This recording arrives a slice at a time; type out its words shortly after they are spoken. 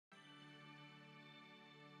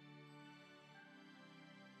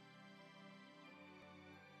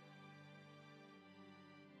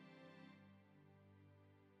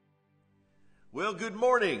Well, good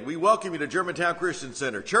morning. We welcome you to Germantown Christian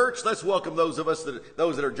Center. Church, let's welcome those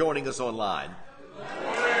that are joining us online.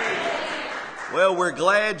 Well, we're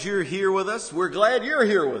glad you're here with us. We're glad you're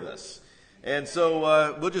here with us. And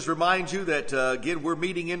so we'll just remind you that, again, we're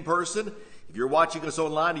meeting in person. If you're watching us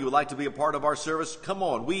online and you would like to be a part of our service, come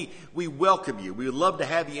on. We welcome you. We would love to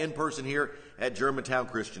have you in person here at Germantown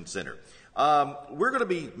Christian Center. We're going to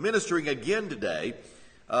be ministering again today.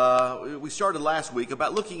 We started last week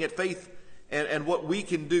about looking at faith and what we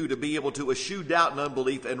can do to be able to eschew doubt and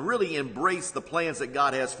unbelief and really embrace the plans that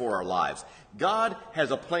God has for our lives. God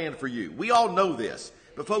has a plan for you. We all know this.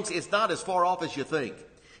 But folks, it's not as far off as you think.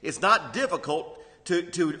 It's not difficult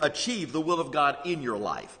to achieve the will of God in your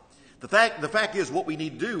life. The fact is what we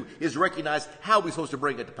need to do is recognize how we're supposed to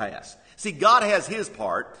bring it to pass. See, God has his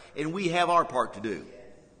part and we have our part to do.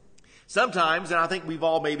 Sometimes, and I think we've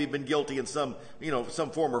all maybe been guilty in some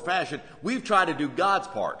form or fashion, we've tried to do God's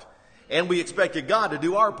part. And we expected God to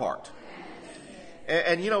do our part.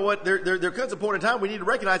 And you know what? There comes a point in time we need to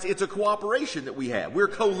recognize it's a cooperation that we have. We're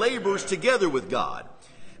co-laborers together with God.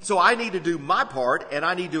 So I need to do my part, and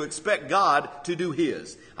I need to expect God to do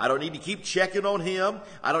his. I don't need to keep checking on him.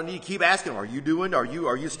 I don't need to keep asking, are you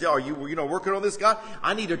working on this, God?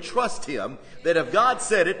 I need to trust him that if God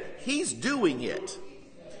said it, he's doing it.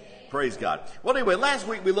 Praise God. Well, anyway, last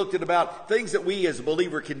week we looked at about things that we as a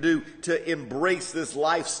believer can do to embrace this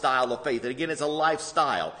lifestyle of faith. And again, it's a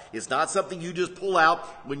lifestyle. It's not something you just pull out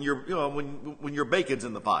when when your bacon's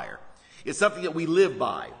in the fire. It's something that we live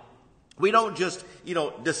by. We don't just,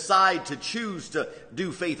 decide to choose to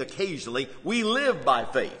do faith occasionally. We live by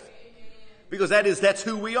faith. Because that's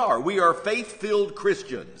who we are. We are faith-filled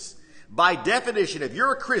Christians. By definition, if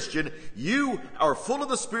you're a Christian, you are full of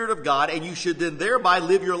the Spirit of God, and you should then thereby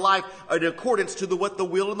live your life in accordance to what the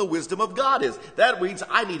will and the wisdom of God is. That means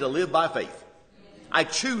I need to live by faith. I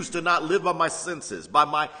choose to not live by my senses, by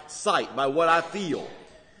my sight, by what I feel,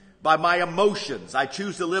 by my emotions. I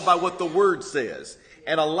choose to live by what the Word says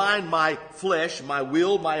and align my flesh, my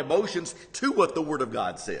will, my emotions to what the Word of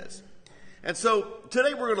God says. And so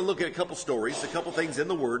today we're going to look at a couple stories, a couple things in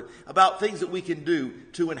the Word about things that we can do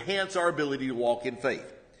to enhance our ability to walk in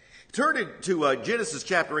faith. Turn to Genesis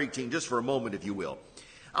chapter 18 just for a moment, if you will.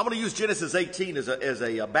 I'm going to use Genesis 18 as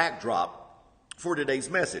a backdrop for today's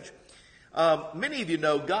message. Many of you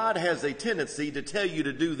know God has a tendency to tell you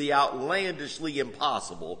to do the outlandishly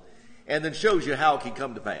impossible and then shows you how it can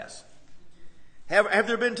come to pass. Have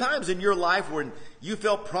there been times in your life when you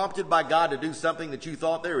felt prompted by God to do something that you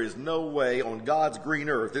thought there is no way on God's green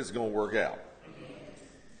earth this is going to work out?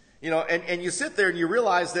 And you sit there and you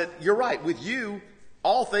realize that you're right. With you,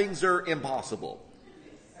 all things are impossible.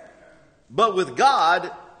 But with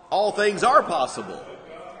God, all things are possible.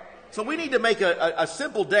 So we need to make a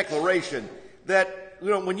simple declaration that,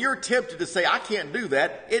 when you're tempted to say, I can't do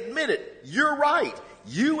that, admit it. You're right.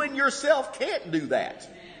 You and yourself can't do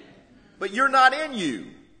that. But you're not in you.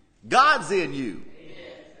 God's in you.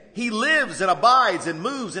 He lives and abides and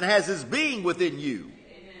moves and has his being within you.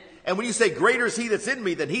 And when you say, greater is he that's in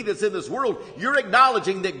me than he that's in this world, you're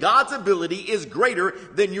acknowledging that God's ability is greater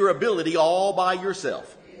than your ability all by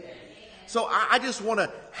yourself. So I just want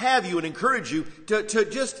to have you and encourage you to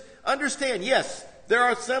just understand, yes, there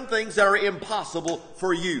are some things that are impossible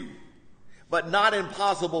for you, but not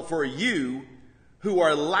impossible for you who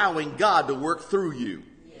are allowing God to work through you.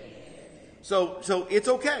 So it's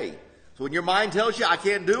okay. So when your mind tells you I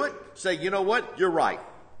can't do it, say, you know what? You're right.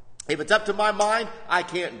 If it's up to my mind, I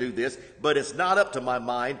can't do this. But it's not up to my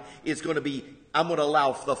mind. It's going to be, I'm going to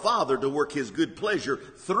allow the Father to work his good pleasure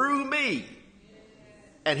through me.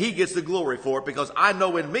 And he gets the glory for it because I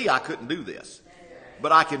know in me I couldn't do this.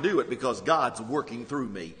 But I can do it because God's working through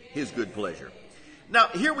me, his good pleasure. Now,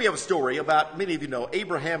 here we have a story about, many of you know,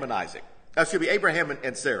 Abraham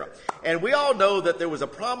and Sarah. And we all know that there was a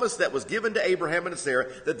promise that was given to Abraham and Sarah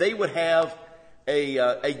that they would have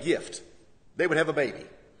a gift. They would have a baby.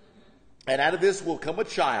 And out of this will come a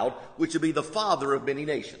child, which will be the father of many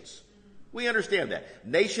nations. We understand that.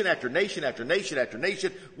 Nation after nation after nation after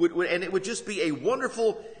nation. And it would just be a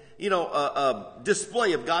wonderful,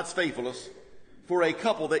 display of God's faithfulness for a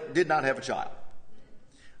couple that did not have a child.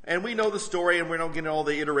 And we know the story, and we're not getting all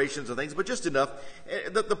the iterations of things, but just enough.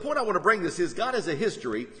 The point I want to bring this is God has a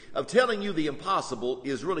history of telling you the impossible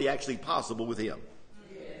is really actually possible with him.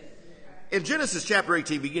 In Genesis chapter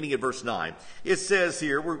 18, beginning at verse 9, it says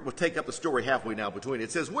here, we'll take up the story halfway now between it.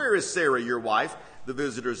 It says, where is Sarah, your wife? The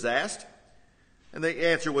visitors asked. And the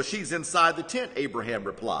answer was, she's inside the tent, Abraham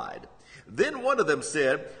replied. Then one of them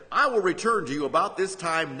said, I will return to you about this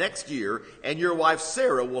time next year, and your wife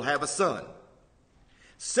Sarah will have a son.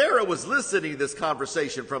 Sarah was listening to this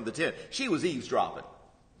conversation from the tent. She was eavesdropping.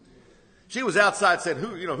 She was outside saying,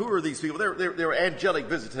 who are these people? They were angelic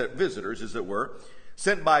visitors, as it were,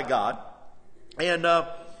 sent by God. And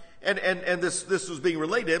this was being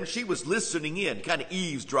relayed to him. She was listening in, kind of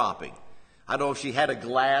eavesdropping. I don't know if she had a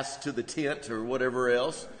glass to the tent or whatever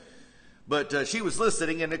else. But she was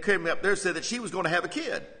listening, and it came up there, said that she was going to have a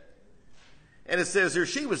kid. And it says here,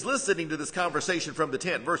 she was listening to this conversation from the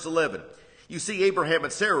tent. Verse 11. You see, Abraham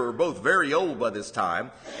and Sarah were both very old by this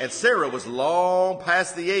time, and Sarah was long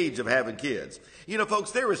past the age of having kids. You know,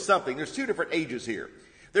 folks, there's two different ages here.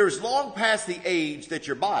 There's long past the age that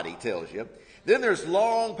your body tells you. Then there's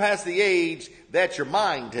long past the age that your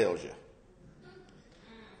mind tells you.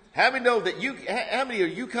 How many of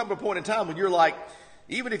you come to a point in time when you're like,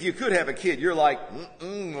 even if you could have a kid, you're like,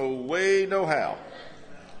 no way, no how.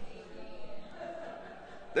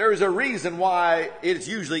 There is a reason why it's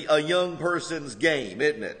usually a young person's game,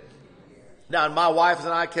 isn't it? Now, in my wife's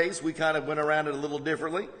and I case, we kind of went around it a little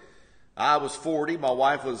differently. I was 40. My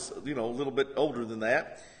wife was, a little bit older than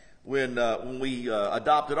that when we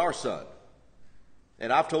adopted our son.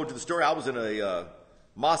 And I've told you the story. I was in a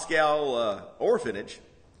Moscow orphanage,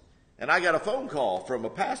 and I got a phone call from a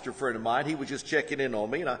pastor friend of mine. He was just checking in on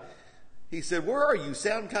me, and he said, "Where are you? You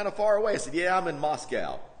sound kind of far away." I said, "Yeah, I'm in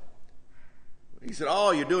Moscow." He said, "Oh,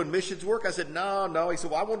 you're doing missions work?" I said, No. He said,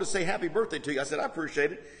 "Well, I wanted to say happy birthday to you." I said, "I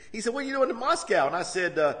appreciate it." He said, "What are you doing in Moscow?" And I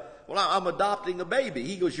said, "Well, I'm adopting a baby."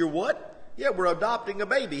 He goes, "You're what?" "Yeah, we're adopting a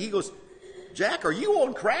baby." He goes, "Jack, are you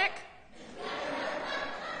on crack?"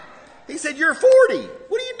 He said, "You're 40.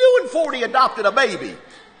 What are you doing 40 adopting a baby?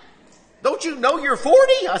 Don't you know you're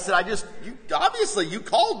 40? I said, obviously you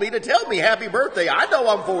called me to tell me happy birthday. I know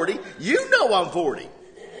I'm 40. You know I'm 40.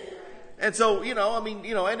 And so,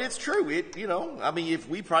 and it's true. If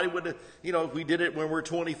we probably would have, if we did it when we're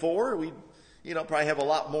 24, we'd, probably have a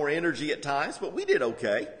lot more energy at times, but we did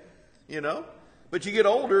okay, But you get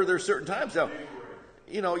older, there's certain times now,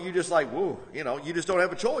 you just like, whoa, you just don't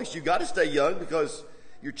have a choice. You got to stay young because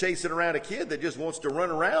you're chasing around a kid that just wants to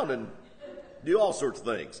run around and do all sorts of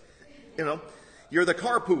things. You're the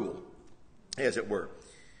carpool, as it were.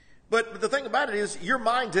 But the thing about it is your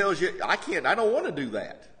mind tells you, I don't want to do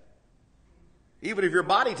that. Even if your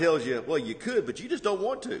body tells you, well, you could, but you just don't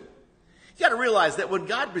want to. You got to realize that when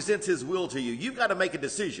God presents his will to you, you've got to make a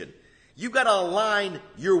decision. You've got to align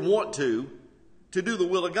your want to do the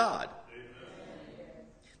will of God.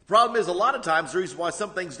 The problem is a lot of times the reason why some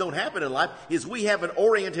things don't happen in life is we haven't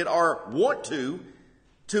oriented our want to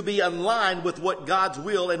be in line with what God's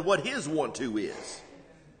will and what his want to is.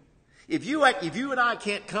 If you and I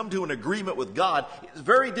can't come to an agreement with God, it's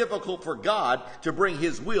very difficult for God to bring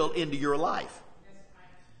his will into your life.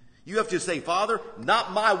 You have to say, "Father,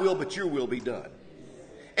 not my will, but your will be done."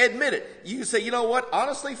 Admit it. You say, "You know what?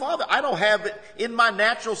 Honestly, Father, I don't have it in my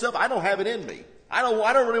natural self. I don't have it in me. I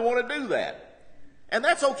don't really want to do that." And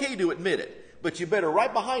that's okay to admit it. But you better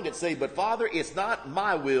right behind it say, "But Father, it's not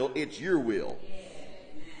my will, it's your will.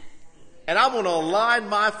 And I'm going to align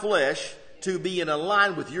my flesh to be in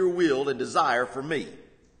line with your will and desire for me."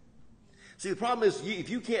 See, the problem is if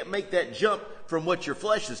you can't make that jump from what your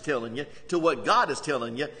flesh is telling you to what God is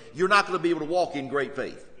telling you, you're not going to be able to walk in great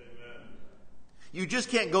faith. Amen. You just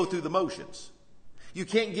can't go through the motions. You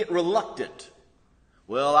can't get reluctant.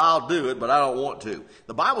 "Well, I'll do it, but I don't want to."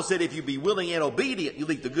 The Bible said if you be willing and obedient,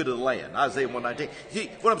 you'll eat the good of the land. Isaiah 1:19. See,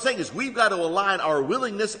 what I'm saying is we've got to align our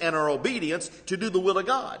willingness and our obedience to do the will of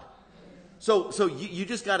God. So you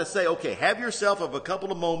just got to say, okay, have yourself of a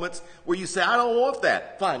couple of moments where you say, "I don't want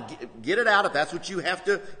that." Fine, get it out if that's what you have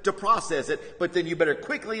to process it. But then you better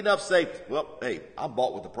quickly enough say, "Well, hey, I'm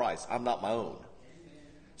bought with a price. I'm not my own.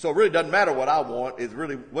 So it really doesn't matter what I want. It's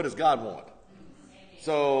really, what does God want?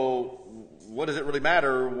 So what does it really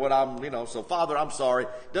matter what so Father, I'm sorry.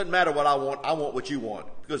 Doesn't matter what I want. I want what you want.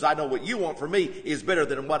 Because I know what you want for me is better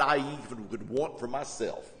than what I even would want for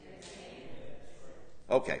myself."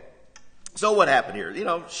 Okay. So what happened here?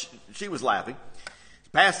 She was laughing.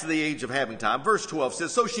 Past the age of having time. Verse 12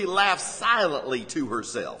 says, so she laughed silently to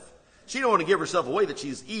herself. She didn't want to give herself away that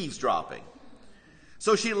she's eavesdropping.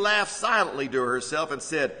 So she laughed silently to herself and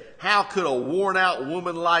said, "How could a worn-out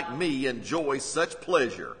woman like me enjoy such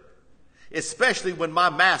pleasure? Especially when my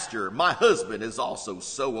master, my husband, is also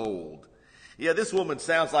so old." Yeah, this woman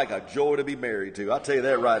sounds like a joy to be married to. I'll tell you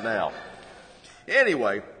that right now.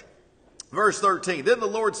 Anyway, verse 13, then the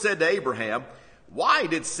Lord said to Abraham, "Why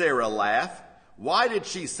did Sarah laugh? Why did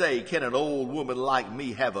she say, 'Can an old woman like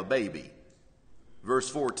me have a baby?'" Verse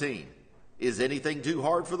 14, is anything too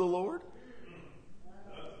hard for the Lord?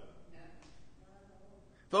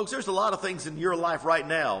 Folks, there's a lot of things in your life right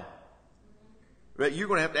now Right? You're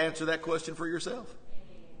going to have to answer that question for yourself.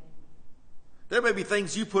 There may be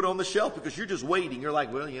things you put on the shelf because you're just waiting. You're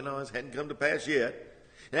like, well, it hadn't come to pass yet.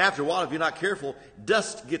 And after a while, if you're not careful,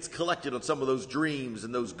 dust gets collected on some of those dreams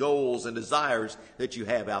and those goals and desires that you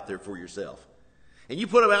have out there for yourself. And you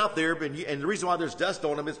put them out there, and the reason why there's dust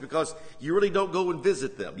on them is because you really don't go and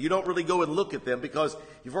visit them. You don't really go and look at them because,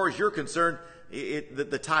 as far as you're concerned,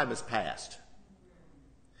 the time has passed.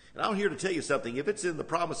 And I'm here to tell you something. If it's in the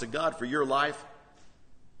promise of God for your life,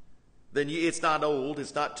 then it's not old,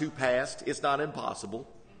 it's not too past, it's not impossible.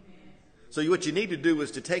 So what you need to do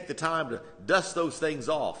is to take the time to dust those things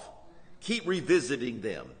off. Keep revisiting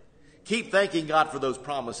them. Keep thanking God for those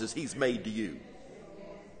promises He's made to you.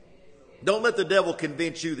 Don't let the devil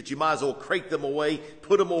convince you that you might as well crate them away,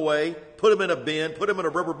 put them in a bin, put them in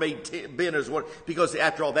a Rubbermaid bin or what, because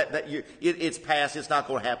after all it's past, it's not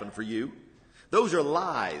going to happen for you. Those are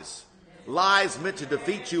lies. Lies meant to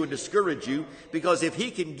defeat you and discourage you, because if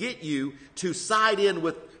he can get you to side in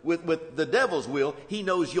with the devil's will, he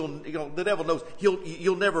knows the devil knows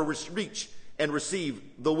you'll never reach and receive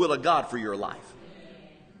the will of God for your life.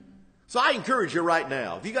 So I encourage you right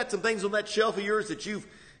now, if you got some things on that shelf of yours that you've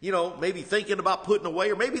maybe thinking about putting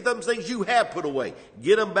away, or maybe those things you have put away,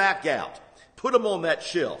 get them back out. Put them on that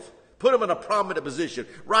shelf. Put them in a prominent position,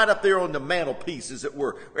 right up there on the mantelpiece, as it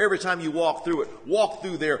were. Every time you walk through it, walk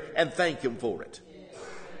through there and thank Him for it.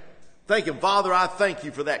 Thank Him. Father, I thank You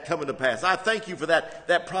for that coming to pass. I thank You for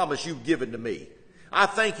that promise You've given to me. I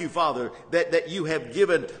thank You, Father, that You have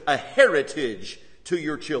given a heritage to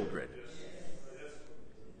Your children.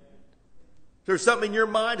 There's something in your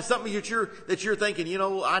mind, something that you're thinking,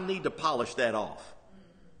 I need to polish that off.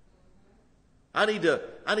 I need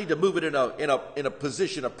to move it in a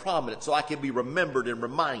position of prominence so I can be remembered and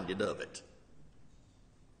reminded of it.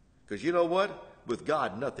 Because you know what? With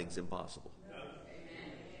God, nothing's impossible.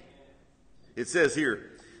 It says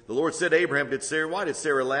here, the Lord said to Abraham, why did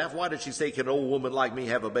Sarah laugh? Why did she say, can an old woman like me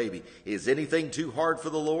have a baby? Is anything too hard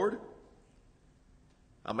for the Lord?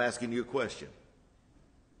 I'm asking you a question.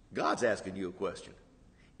 God's asking you a question.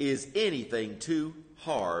 Is anything too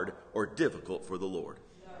hard or difficult for the Lord?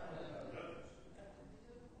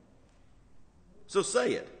 So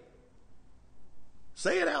say it.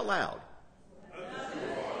 Say it out loud.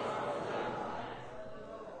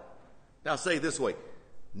 Now say it this way.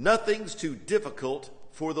 Nothing's too difficult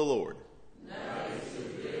for the Lord. Nothing's too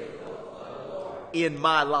difficult for the Lord. In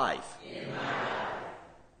my life. In my life.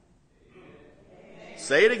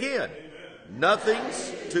 Say it again.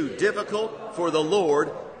 Nothing's too difficult for the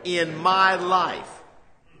Lord in my life.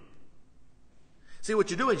 See, what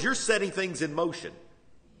you're doing is you're setting things in motion.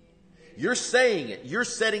 You're saying it. You're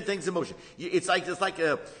setting things in motion. It's like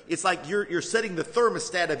you're setting the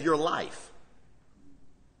thermostat of your life.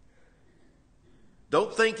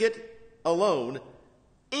 Don't think it alone.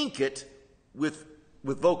 Ink it with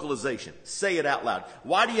vocalization. Say it out loud.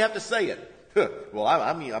 Why do you have to say it? Well,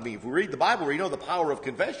 I mean, if we read the Bible, we know the power of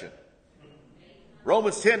confession.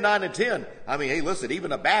 Romans 10:9 and 10. I mean, hey, listen,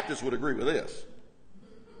 even a Baptist would agree with this.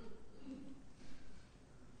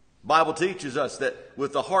 Bible teaches us that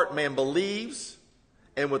with the heart man believes,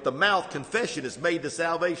 and with the mouth confession is made to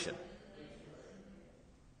salvation.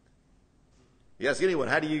 You ask anyone,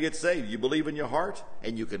 how do you get saved? You believe in your heart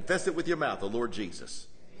and you confess it with your mouth, the Lord Jesus.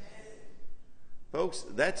 Folks,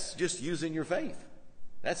 that's just using your faith.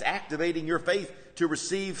 That's activating your faith to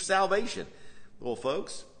receive salvation. Well,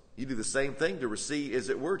 folks, you do the same thing to receive, as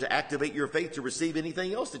it were, to activate your faith to receive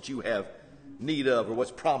anything else that you have need of or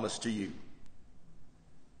what's promised to you.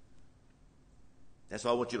 That's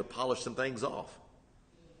why I want you to polish some things off.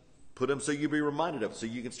 Put them so you'll be reminded of it, so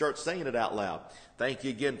you can start saying it out loud. Thank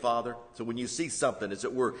you again, Father. So when you see something, as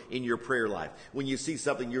it were, in your prayer life, when you see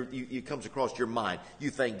something it comes across your mind, you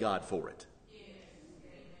thank God for it.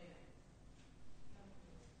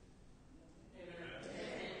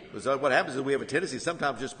 So what happens is we have a tendency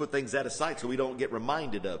sometimes just put things out of sight so we don't get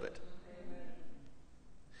reminded of it.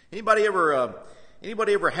 Anybody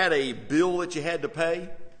ever had a bill that you had to pay?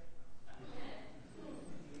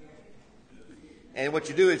 And what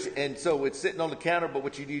you do is, and so it's sitting on the counter, but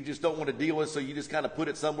what you just don't want to deal with, so you just kind of put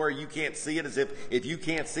it somewhere you can't see it, as if you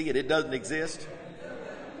can't see it, it doesn't exist.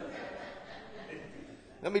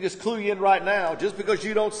 Let me just clue you in right now. Just because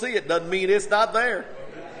you don't see it doesn't mean it's not there.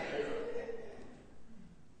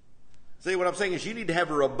 See, what I'm saying is you need to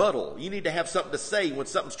have a rebuttal. You need to have something to say when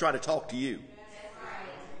something's trying to talk to you.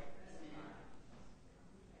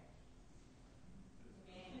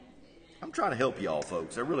 I'm trying to help you all,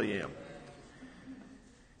 folks. I really am.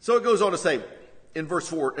 So it goes on to say in verse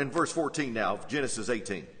 14 now of Genesis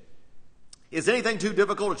 18. Is anything too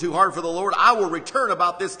difficult or too hard for the Lord? I will return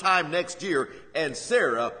about this time next year, and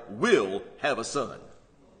Sarah will have a son.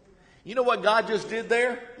 You know what God just did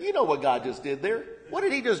there? You know what God just did there? What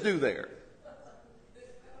did he just do there?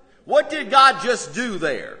 What did God just do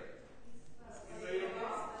there?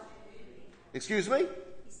 Excuse me?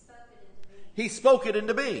 He spoke it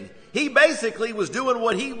into being. He basically was doing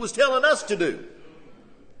what he was telling us to do.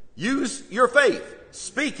 Use your faith.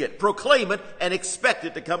 Speak it, proclaim it, and expect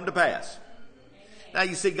it to come to pass. Now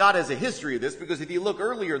you see, God has a history of this, because if you look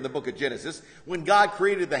earlier in the book of Genesis, when God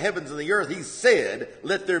created the heavens and the earth, he said,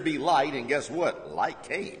 let there be light, and guess what? Light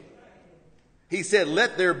came. He said,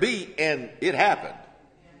 let there be, and it happened.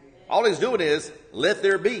 All he's doing is, let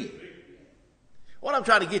there be. What I'm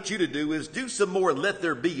trying to get you to do is do some more let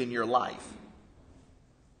there be in your life.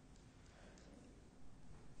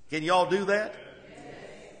 Can y'all do that?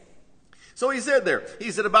 So he said there,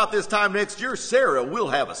 he said about this time next year, Sarah will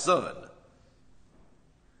have a son.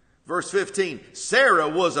 Verse 15, Sarah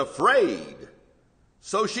was afraid.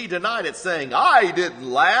 So she denied it, saying, I didn't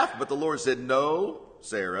laugh. But the Lord said, no,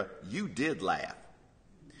 Sarah, you did laugh.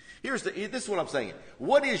 This is what I'm saying.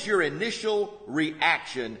 What is your initial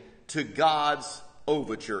reaction to God's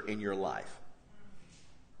overture in your life?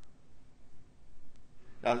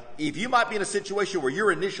 Now, if you might be in a situation where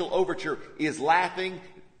your initial overture is laughing,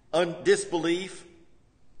 disbelief,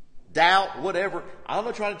 doubt, whatever, all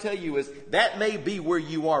I'm trying to tell you is that may be where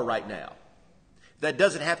you are right now. That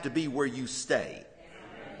doesn't have to be where you stay.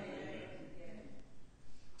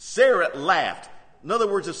 Sarah laughed. Another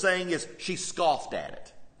words of saying is she scoffed at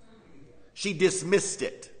it. She dismissed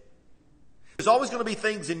it. There's always going to be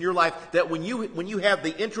things in your life that when you have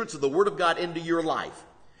the entrance of the Word of God into your life,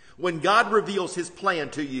 when God reveals his plan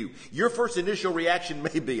to you, your first initial reaction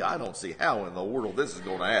may be, I don't see how in the world this is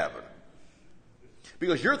going to happen.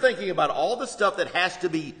 Because you're thinking about all the stuff that has to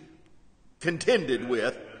be contended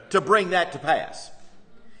with to bring that to pass.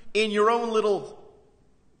 In your own little,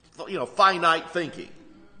 finite thinking.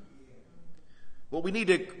 What we need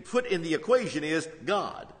to put in the equation is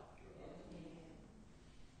God.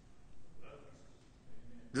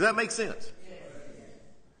 Does that make sense?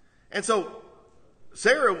 And so,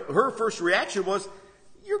 Sarah, her first reaction was,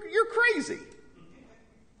 you're crazy.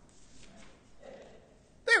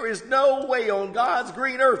 There is no way on God's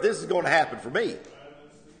green earth this is going to happen for me.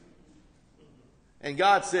 And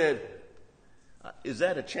God said, is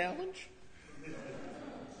that a challenge?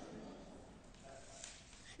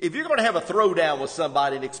 If you're going to have a throwdown with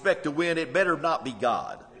somebody and expect to win, it better not be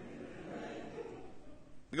God.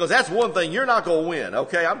 Because that's one thing you're not going to win,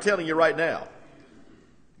 okay? I'm telling you right now.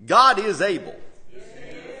 God is able.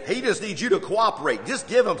 He just needs you to cooperate. Just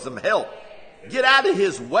give him some help. Get out of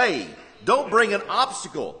his way. Don't bring an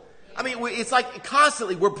obstacle. I mean, it's like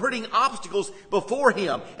constantly we're putting obstacles before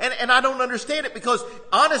him. And I don't understand it, because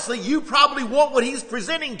honestly, you probably want what he's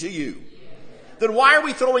presenting to you. Then why are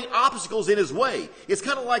we throwing obstacles in his way? It's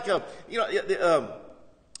kind of like have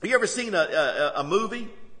you ever seen a movie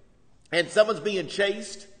and someone's being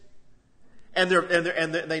chased? And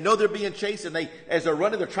they know they're being chased, and as they're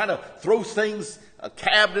running, they're trying to throw things, a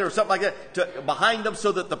cabinet or something like that, behind them,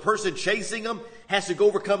 so that the person chasing them has to go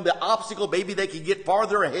overcome the obstacle. Maybe they can get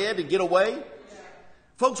farther ahead and get away. Yeah.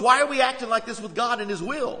 Folks, why are we acting like this with God and his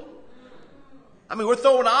will? I mean, we're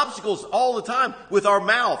throwing obstacles all the time with our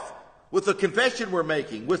mouth, with the confession we're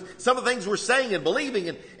making, with some of the things we're saying and believing.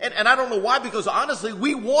 And I don't know why, because honestly,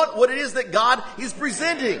 we want what it is that God is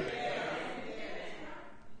presenting.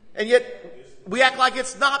 And yet, we act like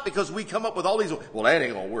it's not, because we come up with all these, well, that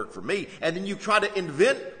ain't going to work for me. And then you try to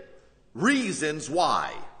invent reasons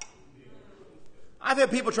why. I've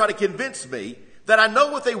had people try to convince me that I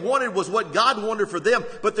know what they wanted was what God wanted for them,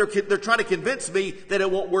 but they're trying to convince me that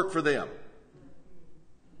it won't work for them.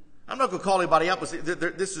 I'm not going to call anybody out, but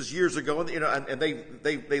this is years ago, and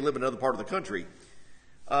they live in another part of the country.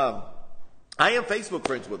 I am Facebook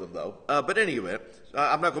friends with them, though. But anyway,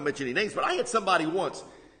 I'm not going to mention any names, but I had somebody once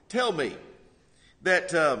tell me that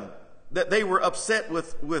they were upset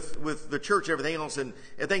with the church and everything else, and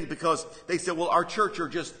things, because they said, well, our church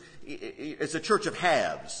it's a church of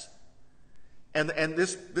haves. And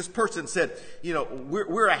this person said,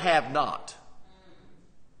 we're a have-not.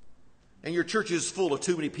 And your church is full of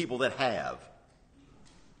too many people that have.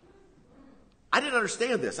 I didn't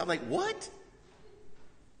understand this. I'm like, what?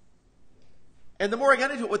 And the more I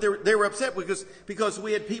got into it, they were upset because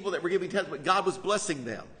we had people that were giving testimony. God was blessing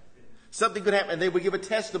them. Something could happen, and they would give a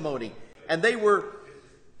testimony. And they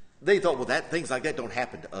thought, well, things like that don't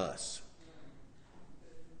happen to us.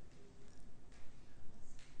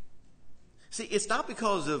 See, it's not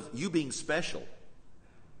because of you being special.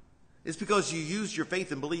 It's because you used your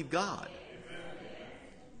faith and believed God.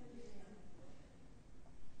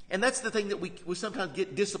 And that's the thing that we sometimes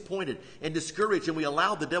get disappointed and discouraged, and we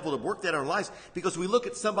allow the devil to work that in our lives because we look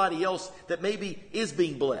at somebody else that maybe is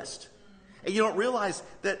being blessed. And you don't realize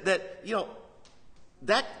that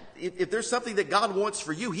if there's something that God wants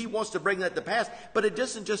for you, he wants to bring that to pass, but it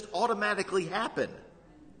doesn't just automatically happen.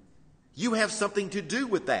 You have something to do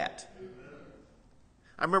with that.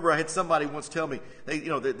 I remember I had somebody once tell me,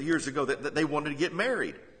 years ago, that they wanted to get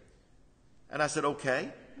married. And I said,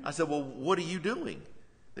 okay. I said, well, what are you doing?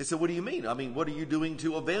 They said, what do you mean? I mean, what are you doing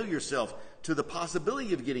to avail yourself to the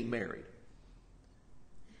possibility of getting married?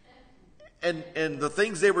 And the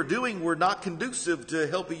things they were doing were not conducive to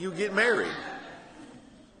helping you get married.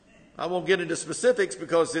 I won't get into specifics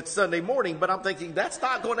because it's Sunday morning, but I'm thinking that's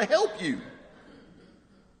not going to help you.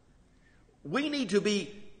 We need to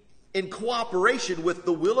be in cooperation with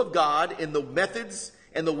the will of God in the methods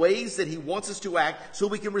and the ways that he wants us to act so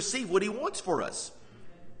we can receive what he wants for us.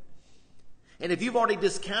 And if you've already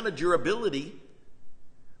discounted your ability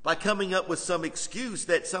by coming up with some excuse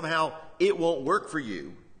that somehow it won't work for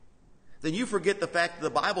you, then you forget the fact that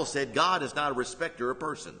the Bible said God is not a respecter of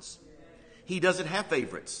persons. He doesn't have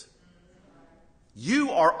favorites.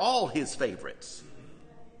 You are all his favorites.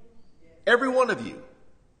 Every one of you.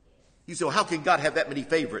 You say, well, how can God have that many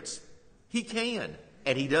favorites? He can,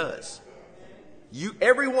 and he does.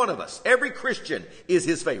 Every one of us, every Christian is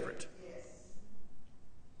his favorite.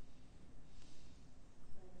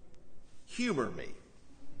 Humor me.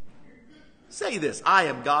 Say this, I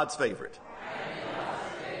am God's favorite.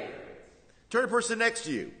 Turn to the person next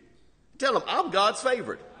to you. Tell them, I'm God's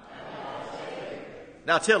favorite.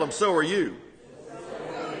 Now tell them, so are you.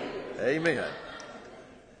 Amen.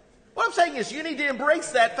 What I'm saying is you need to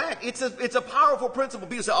embrace that fact. It's a powerful principle.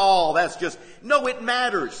 People say, oh, that's just... No, it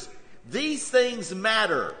matters. These things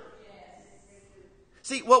matter.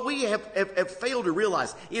 See, what we have failed to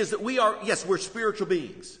realize is that we're spiritual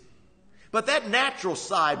beings. But that natural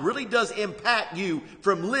side really does impact you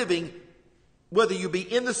from living, whether you be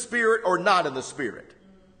in the Spirit or not in the Spirit.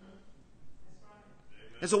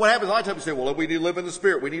 And so what happens, a lot of times we say, well, we need to live in the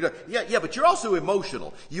Spirit. We need to, yeah, but you're also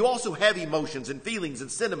emotional. You also have emotions and feelings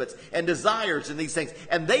and sentiments and desires and these things.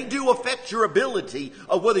 And they do affect your ability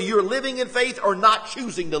of whether you're living in faith or not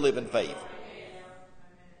choosing to live in faith.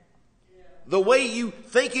 The way you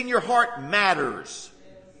think in your heart matters.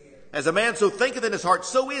 As a man so thinketh in his heart,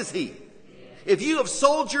 so is he. If you have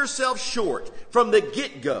sold yourself short from the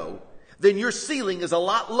get-go, then your ceiling is a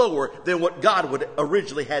lot lower than what God would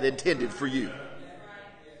originally had intended for you.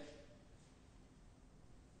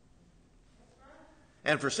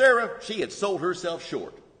 And for Sarah, she had sold herself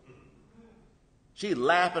short. She'd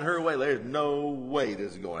laughing her way. There's no way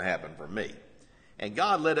this is going to happen for me. And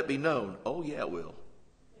God let it be known, oh yeah, it will.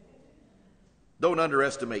 Don't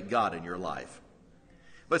underestimate God in your life.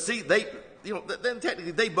 But see, then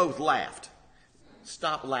technically they both laughed.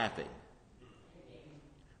 Stop laughing.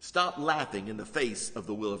 Stop laughing in the face of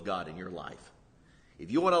the will of God in your life.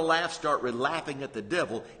 If you want to laugh, start laughing at the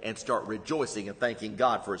devil and start rejoicing and thanking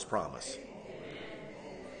God for his promise.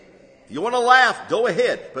 If you want to laugh, go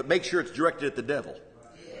ahead, but make sure it's directed at the devil.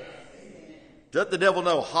 Let the devil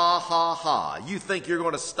know, ha, ha, ha. You think you're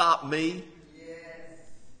going to stop me?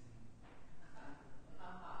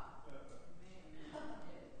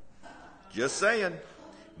 Just saying.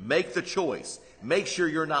 Make the choice. Make sure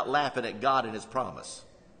you're not laughing at God and his promise.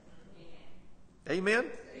 Amen?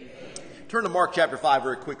 Turn to Mark chapter 5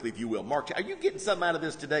 very quickly, if you will. Mark, are you getting something out of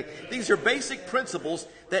this today? These are basic principles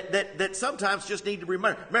that sometimes just need to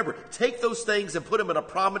remember. Remember, take those things and put them in a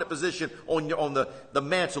prominent position on the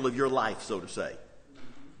mantle of your life, so to say.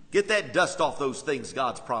 Get that dust off those things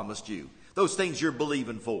God's promised you. Those things you're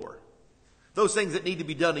believing for. Those things that need to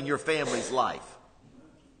be done in your family's life.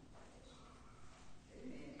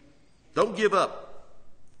 Don't give up.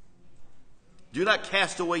 Do not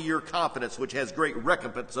cast away your confidence, which has great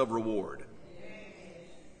recompense of reward.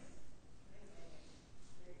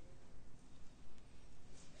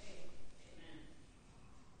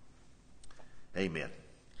 Amen.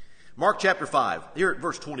 Mark chapter 5, here at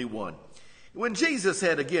verse 21. When Jesus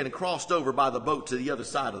had again crossed over by the boat to the other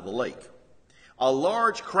side of the lake, a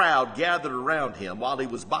large crowd gathered around him while he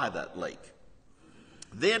was by that lake.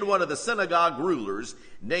 Then one of the synagogue rulers,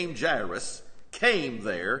 named Jairus, came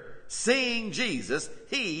there. Seeing Jesus,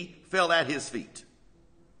 he fell at his feet.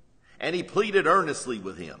 And he pleaded earnestly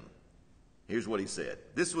with him. Here's what he said.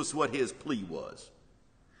 This was what his plea was.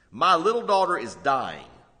 My little daughter is dying.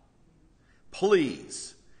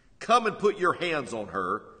 Please, come and put your hands on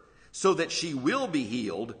her so that she will be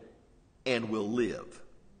healed and will live.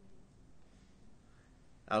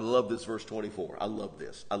 I love this verse 24. I love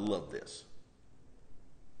this. I love this.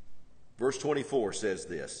 Verse 24 says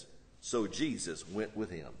this, so Jesus went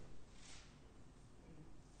with him.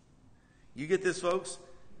 You get this, folks?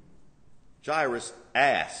 Jairus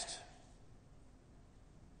asked,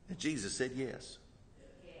 and Jesus said yes.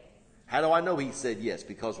 How do I know he said yes?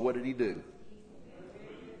 Because what did he do?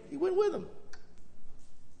 He went with him.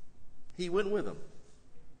 He went with him.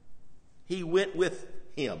 He went with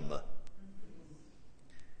him.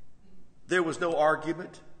 There was no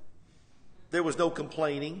argument. There was no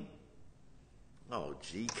complaining. Oh,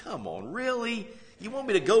 gee, come on, really? You want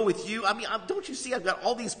me to go with you? I mean, don't you see I've got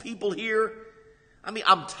all these people here? I mean,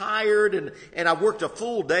 I'm tired and I worked a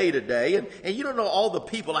full day today, and you don't know all the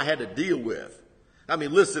people I had to deal with. I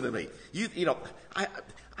mean, listen to me. You know, I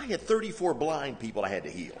had 34 blind people I had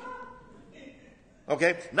to heal.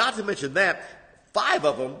 Okay? Not to mention that, 5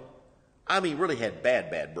 of them, I mean, really had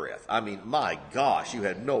bad breath. I mean, my gosh, you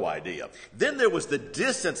had no idea. Then there was the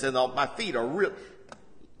distance, and my feet are real.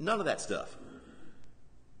 None of that stuff.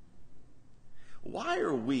 Why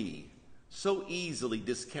are we so easily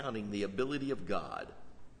discounting the ability of God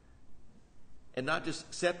and not just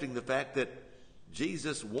accepting the fact that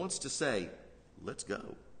Jesus wants to say, let's go?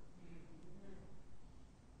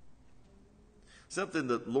 Something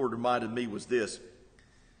the Lord reminded me was this.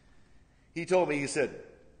 He told me, he said,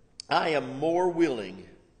 I am more willing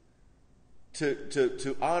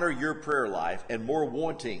to honor your prayer life and more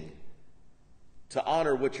wanting to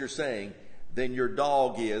honor what you're saying than your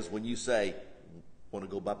dog is when you say, want to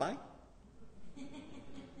go bye-bye?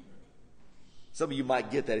 Some of you might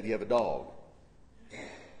get that if you have a dog.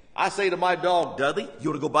 I say to my dog, Dudley, you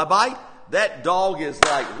want to go bye-bye? That dog is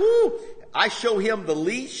like, woo! I show him the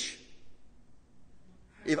leash.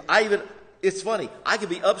 It's funny, I could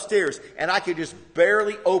be upstairs and I could just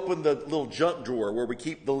barely open the little junk drawer where we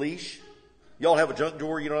keep the leash. Y'all have a junk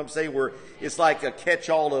drawer, you know what I'm saying? Where it's like a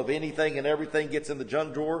catch-all of anything and everything gets in the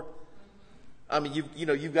junk drawer. I mean,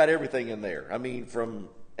 you've got everything in there. I mean, from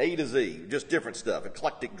A to Z, just different stuff,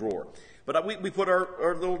 eclectic drawer. But we put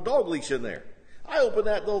our little dog leash in there. I open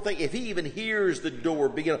that little thing. If he even hears the door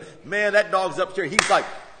begin, man, that dog's upstairs. He's like,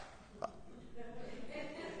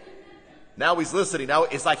 now he's listening. Now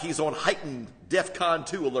it's like he's on heightened DEFCON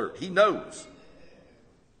 2 alert. He knows.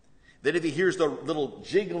 Then if he hears the little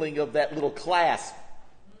jiggling of that little clasp,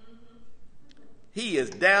 he is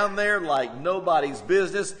down there like nobody's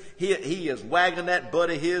business. He is wagging that butt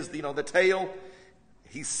of his, the tail.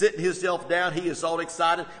 He's sitting himself down. He is all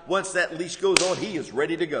excited. Once that leash goes on, he is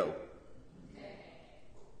ready to go.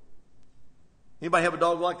 Anybody have a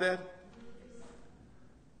dog like that?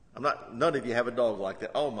 None of you have a dog like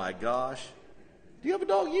that. Oh my gosh. Do you have a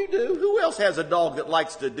dog? You do. Who else has a dog that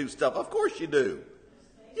likes to do stuff? Of course you do.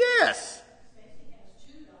 Yes.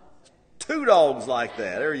 2 dogs like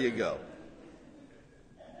that. There you go.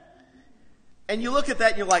 And you look at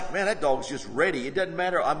that and you're like, man, that dog's just ready. It doesn't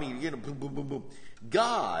matter. I mean, boom, boom, boom, boom.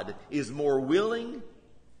 God is more willing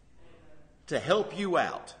to help you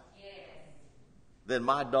out than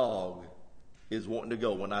my dog is wanting to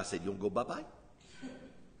go. When I said, you want to go bye-bye?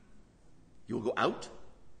 You want to go out?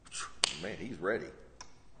 Man, he's ready.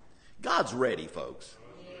 God's ready, folks.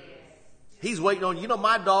 He's waiting on you.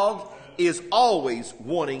 My dog is always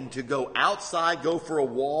wanting to go outside, go for a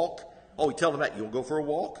walk. Oh, you tell him that. You'll go for a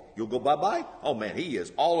walk? You'll go bye-bye? Oh, man, he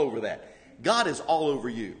is all over that. God is all over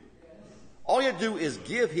you. All you have to do is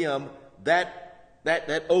give him that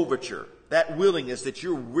overture, that willingness that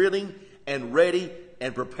you're willing and ready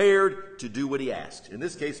and prepared to do what he asks. In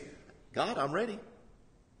this case, God, I'm ready.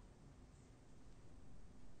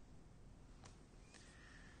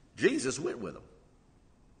 Jesus went with him.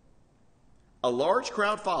 A large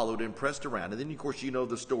crowd followed and pressed around. And then, of course, you know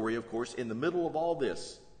the story, of course. In the middle of all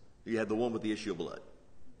this, you had the one with the issue of blood.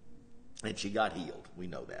 And she got healed. We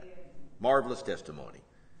know that. Marvelous testimony.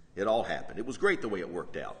 It all happened. It was great the way it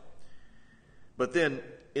worked out. But then,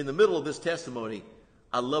 in the middle of this testimony,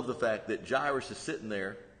 I love the fact that Jairus is sitting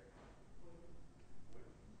there.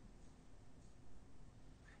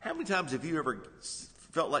 How many times have you ever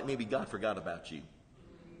felt like maybe God forgot about you?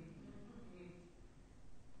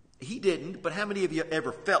 He didn't, but how many of you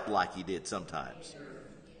ever felt like he did sometimes?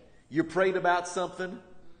 You prayed about something,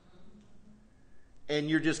 and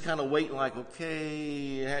you're just kind of waiting like,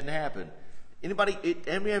 okay, it hadn't happened. Anybody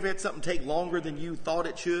ever had something take longer than you thought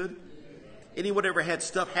it should? Anyone ever had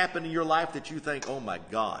stuff happen in your life that you think, oh my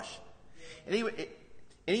gosh?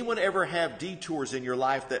 Anyone ever have detours in your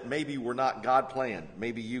life that maybe were not God planned?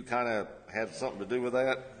 Maybe you kind of had something to do with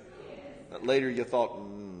that? That later you thought,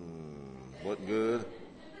 wasn't good.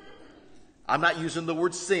 I'm not using the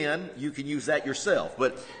word sin. You can use that yourself.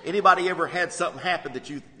 But anybody ever had something happen that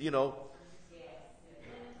you know?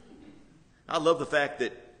 I love the fact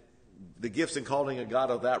that the gifts and calling of God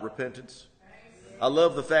without repentance. I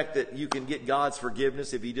love the fact that you can get God's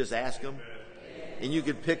forgiveness if you just ask Him. And you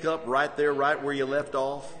can pick up right there, right where you left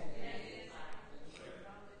off.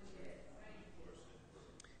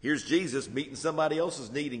 Here's Jesus meeting somebody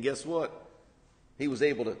else's need, and guess what? He was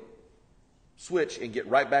able to switch and get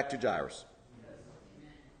right back to Jairus.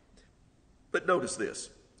 But notice this,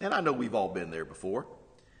 and I know we've all been there before.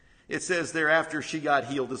 It says thereafter she got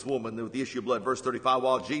healed, this woman with the issue of blood. Verse 35,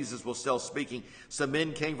 while Jesus was still speaking, some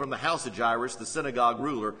men came from the house of Jairus, the synagogue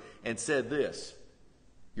ruler, and said this,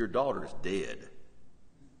 your daughter is dead.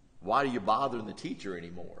 Why are you bothering the teacher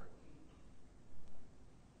anymore?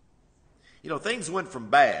 You know, things went from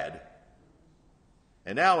bad,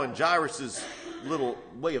 and now in Jairus' little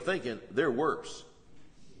way of thinking, they're worse.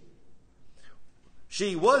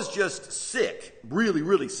 She was just sick, really,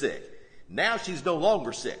 really sick. Now she's no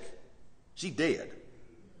longer sick. She's dead.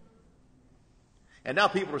 And now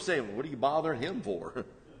people are saying, well, what are you bothering him for?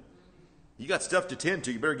 You got stuff to tend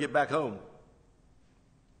to. You better get back home.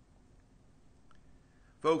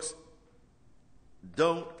 Folks,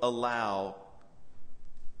 don't allow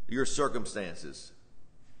your circumstances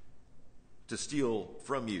to steal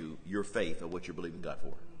from you your faith of what you're believing God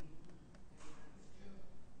for.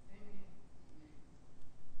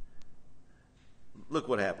 Look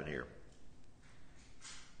what happened here.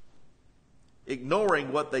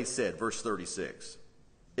 Ignoring what they said, verse 36.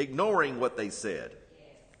 Ignoring what they said.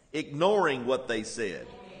 Ignoring what they said.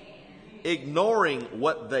 Ignoring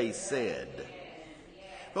what they said.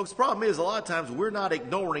 Folks, the problem is a lot of times we're not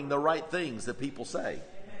ignoring the right things that people say.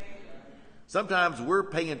 Sometimes we're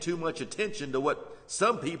paying too much attention to what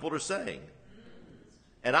some people are saying.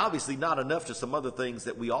 And obviously not enough to some other things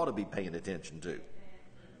that we ought to be paying attention to.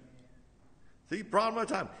 The problem of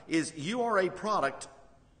the time is you are a product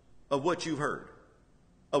of what you've heard,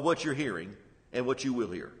 of what you're hearing, and what you will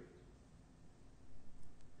hear.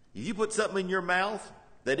 If you put something in your mouth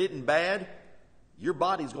that isn't bad, your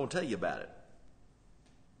body's going to tell you about it.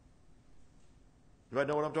 Anybody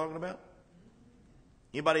know what I'm talking about?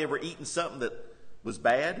 Anybody ever eaten something that was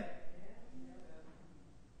bad?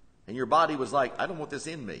 And your body was like, I don't want this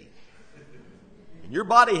in me. And your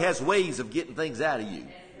body has ways of getting things out of you.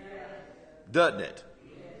 Doesn't it?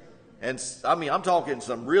 And I mean, I'm talking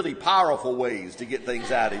some really powerful ways to get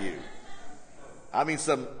things out of you. I mean,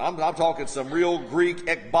 I'm talking some real Greek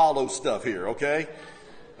ekbalo stuff here, okay?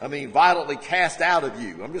 I mean, violently cast out of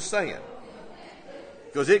you. I'm just saying.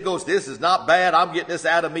 Because it goes, this is not bad. I'm getting this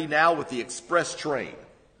out of me now with the express train.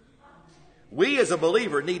 We as a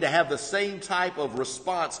believer need to have the same type of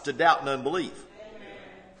response to doubt and unbelief.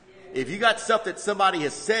 If you got stuff that somebody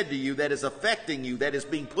has said to you that is affecting you, that is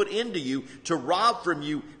being put into you to rob from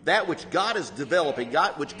you that which God is developing,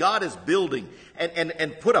 which God is building,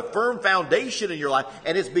 and put a firm foundation in your life,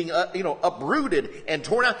 and it's being uprooted and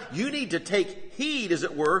torn out, you need to take heed, as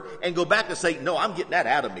it were, and go back and say, no, I'm getting that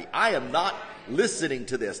out of me. I am not listening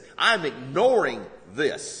to this. I'm ignoring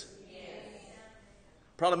this.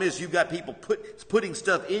 Problem is, you've got people putting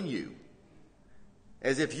stuff in you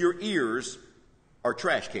as if your ears are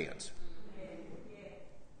trash cans.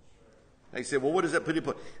 They say, well, what does that put in?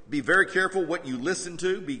 Be very careful what you listen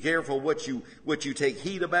to. Be careful what you take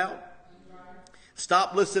heed about.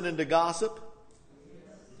 Stop listening to gossip.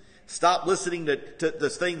 Stop listening to the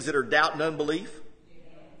things that are doubt and unbelief.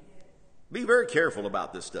 Be very careful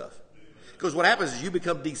about this stuff. Because what happens is you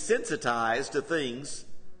become desensitized to things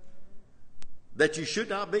that you should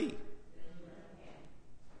not be.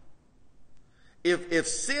 If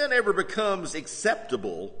sin ever becomes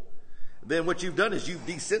acceptable, then what you've done is you've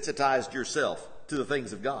desensitized yourself to the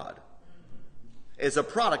things of God. It's a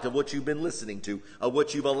product of what you've been listening to, of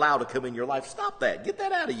what you've allowed to come in your life. Stop that. Get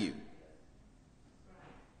that out of you.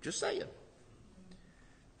 Just saying.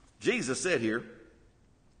 Jesus said here,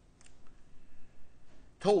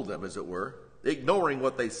 told them, as it were, ignoring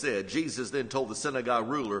what they said. Jesus then told the synagogue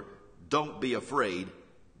ruler, don't be afraid,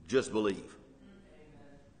 just believe.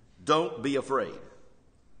 Don't be afraid.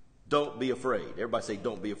 Don't be afraid. Everybody say,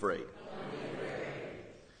 don't be afraid.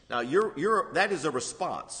 Don't be Now, afraid. that is a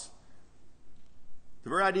response. The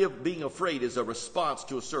very idea of being afraid is a response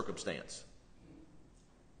to a circumstance.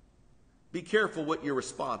 Be careful what your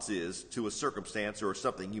response is to a circumstance or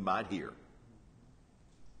something you might hear.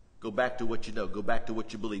 Go back to what you know. Go back to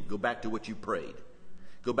what you believe. Go back to what you prayed.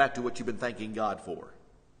 Go back to what you've been thanking God for.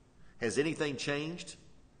 Has anything changed?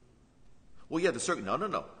 Well, yeah,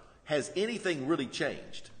 no. Has anything really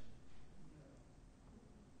changed?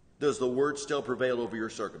 Does the word still prevail over your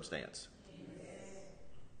circumstance? Yes.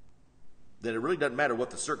 Then it really doesn't matter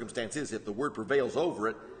what the circumstance is. If the word prevails over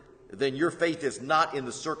it, then your faith is not in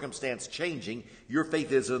the circumstance changing. Your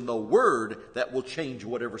faith is in the Word that will change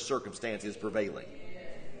whatever circumstance is prevailing.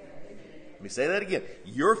 Let me say that again.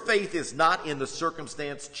 Your faith is not in the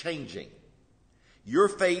circumstance changing. Your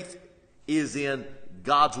faith is in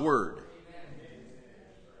God's Word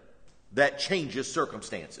that changes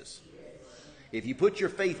circumstances. If you put your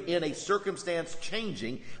faith in a circumstance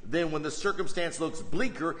changing, then when the circumstance looks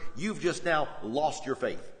bleaker, you've just now lost your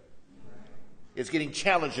faith. It's getting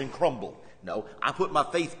challenged and crumbled. No, I put my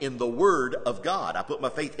faith in the Word of God. I put my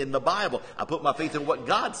faith in the Bible. I put my faith in what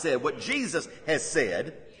God said, what Jesus has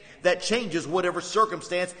said, that changes whatever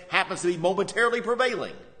circumstance happens to be momentarily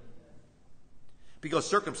prevailing. Because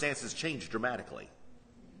circumstances change dramatically.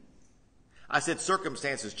 I said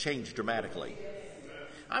circumstances change dramatically.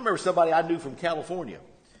 I remember somebody I knew from California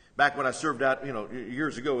back when I served out,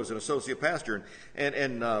 years ago as an associate pastor,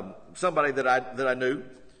 and somebody that I knew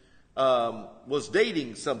was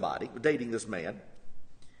dating this man,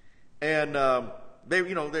 and this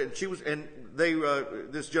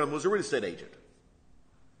gentleman was a real estate agent,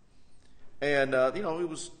 and it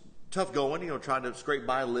was tough going, trying to scrape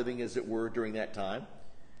by a living, as it were, during that time,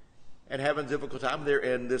 and having a difficult time there.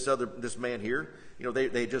 And this man here,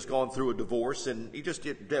 they had just gone through a divorce, and he just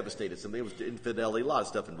devastated something. It was infidelity, a lot of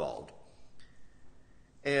stuff involved,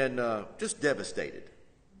 and just devastated.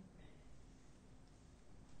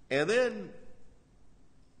 And then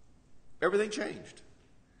everything changed,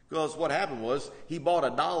 because what happened was he bought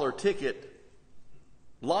a $1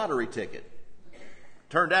 lottery ticket.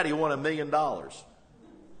 Turned out he won $1 million.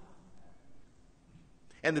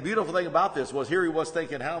 And the beautiful thing about this was, here he was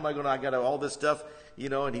thinking, how am I going to, I got all this stuff,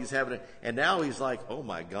 and he's having it. And now he's like, oh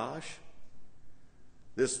my gosh,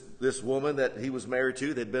 this woman that he was married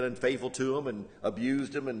to, that had been unfaithful to him and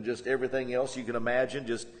abused him and just everything else you can imagine,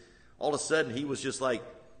 just all of a sudden he was just like,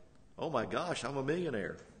 oh my gosh, I'm a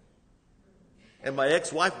millionaire. And my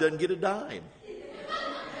ex-wife doesn't get a dime.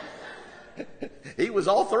 He was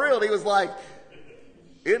all thrilled. He was like,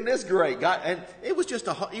 isn't this great, God? And it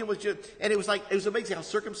was amazing how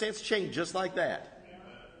circumstance changed just like that.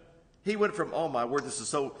 He went from, oh my word, this is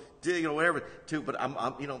so, whatever, to, but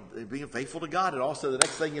I'm being faithful to God. And also the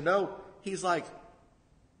next thing you know, he's like,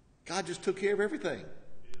 God just took care of everything.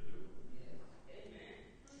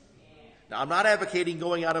 Now, I'm not advocating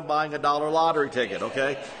going out and buying a $1 lottery ticket,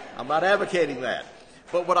 okay? I'm not advocating that.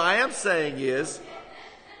 But what I am saying is,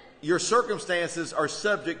 your circumstances are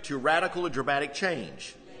subject to radical and dramatic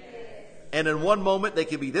change. And in one moment, they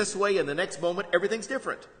can be this way, and the next moment, everything's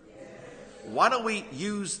different. Why don't we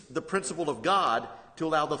use the principle of God to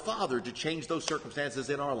allow the Father to change those circumstances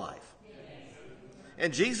in our life?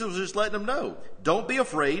 And Jesus was just letting them know, don't be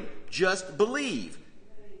afraid, just believe.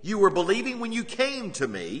 You were believing when you came to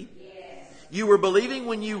me. You were believing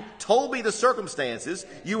when you told me the circumstances.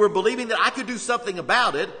 You were believing that I could do something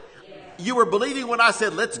about it. You were believing when I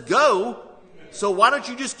said, let's go. So why don't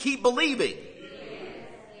you just keep believing?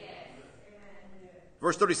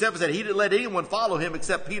 Verse 37 said, he didn't let anyone follow him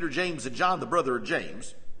except Peter, James, and John, the brother of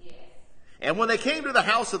James. And when they came to the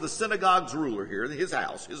house of the synagogue's ruler here, his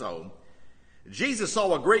house, his home, Jesus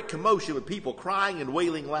saw a great commotion with people crying and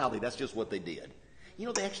wailing loudly. That's just what they did.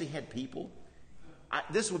 They actually had people.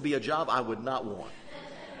 This would be a job I would not want.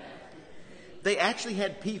 They actually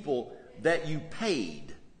had people that you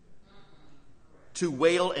paid to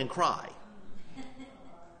wail and cry.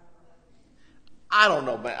 I don't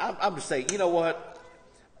know, man. I'm just saying, you know what?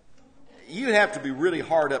 You'd have to be really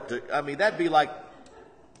hard up to, that'd be like,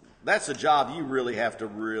 that's a job you really have to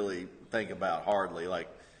really think about hardly. Like,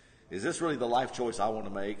 is this really the life choice I want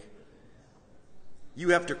to make? You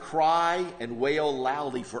have to cry and wail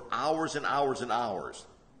loudly for hours and hours and hours.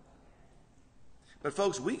 But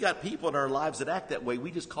folks, we got people in our lives that act that way.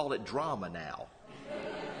 We just call it drama now.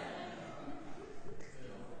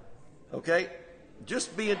 Okay?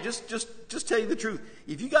 Just tell you the truth.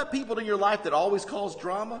 If you got people in your life that always cause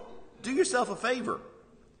drama, do yourself a favor.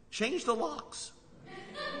 Change the locks.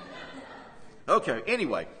 Okay,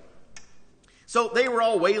 anyway. So they were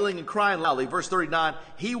all wailing and crying loudly. Verse 39,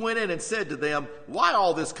 he went in and said to them, why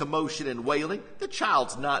all this commotion and wailing? The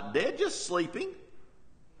child's not dead, just sleeping.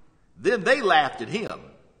 Then they laughed at him.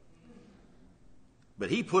 But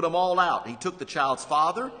he put them all out. He took the child's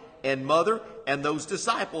father and mother and those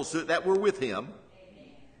disciples that were with him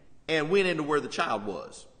and went into where the child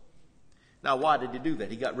was. Now, why did he do that?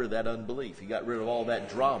 He got rid of that unbelief. He got rid of all that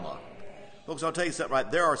drama. Folks, I'll tell you something,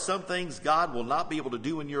 right? There are some things God will not be able to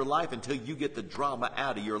do in your life until you get the drama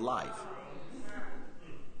out of your life.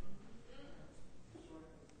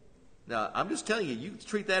 Now, I'm just telling you, you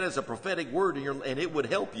treat that as a prophetic word and it would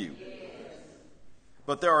help you.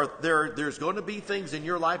 But there's going to be things in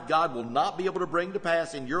your life God will not be able to bring to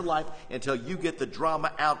pass in your life until you get the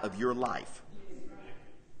drama out of your life.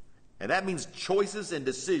 And that means choices and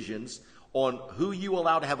decisions on who you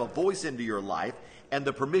allow to have a voice into your life and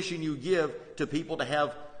the permission you give to people to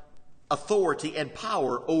have authority and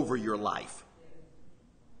power over your life.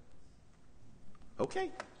 Okay.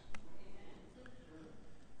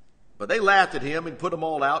 But they laughed at him and put them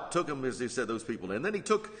all out, took them, as they said, those people in. And then he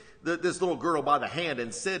took this little girl by the hand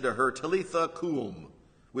and said to her, Talitha cum,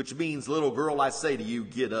 which means, little girl, I say to you,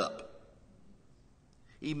 get up.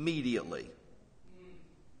 Immediately.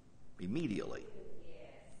 I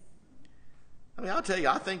mean, I'll tell you,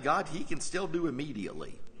 I thank God he can still do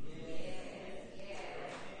immediately.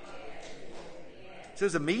 It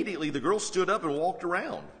says immediately the girl stood up and walked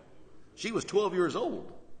around. She was 12 years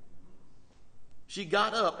old. She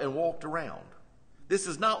got up and walked around. This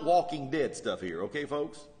is not Walking Dead stuff here, okay,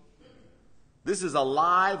 folks? This is a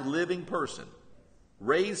live, living person,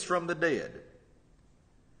 raised from the dead.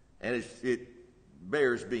 And it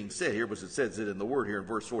bears being said here, because it says it in the word here in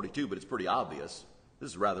verse 42, but it's pretty obvious. This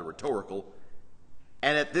is rather rhetorical.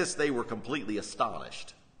 And at this, they were completely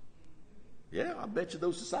astonished. Yeah, I bet you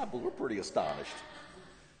those disciples were pretty astonished.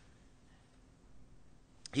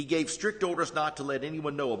 He gave strict orders not to let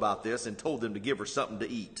anyone know about this and told them to give her something to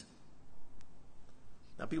eat.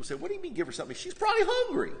 Now people say, what do you mean give her something? She's probably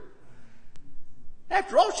hungry.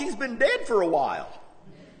 After all, she's been dead for a while.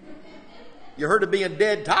 You heard of being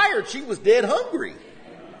dead tired. She was dead hungry.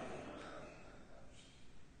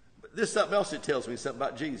 But there's something else that tells me something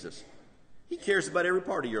about Jesus. He cares about every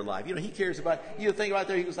part of your life. You know, he cares about, you think about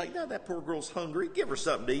there, he was like, no, that poor girl's hungry. Give her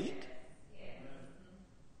something to eat.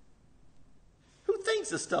 Who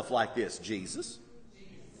thinks of stuff like this? Jesus.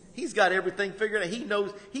 He's got everything figured out. He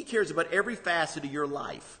knows, he cares about every facet of your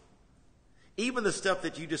life. Even the stuff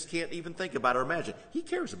that you just can't even think about or imagine. He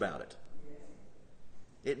cares about it.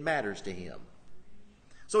 It matters to him.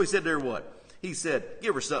 So he said to her what? He said,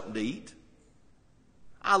 give her something to eat.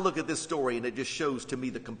 I look at this story and it just shows to me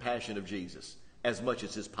the compassion of Jesus as much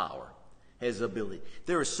as his power, his ability.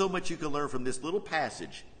 There is so much you can learn from this little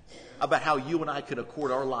passage about how you and I can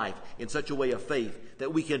accord our life in such a way of faith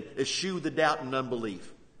that we can eschew the doubt and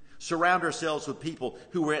unbelief. Surround ourselves with people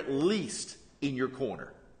who are at least in your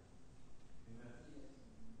corner.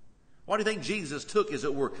 Why do you think Jesus took, as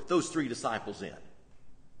it were, those 3 disciples in?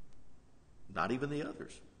 Not even the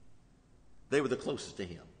others. They were the closest to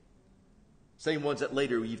him. Same ones that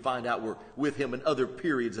later you'd find out were with him in other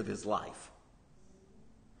periods of his life.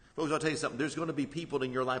 Folks, I'll tell you something. There's going to be people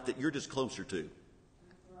in your life that you're just closer to.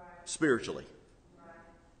 Spiritually.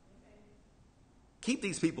 Keep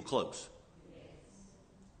these people close.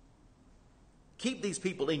 Keep these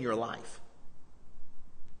people in your life.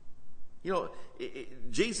 You know,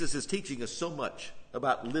 Jesus is teaching us so much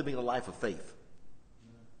about living a life of faith.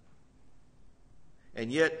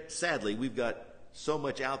 And yet, sadly, we've got so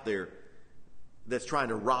much out there that's trying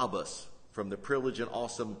to rob us from the privilege and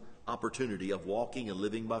awesome opportunity of walking and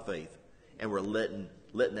living by faith. And we're letting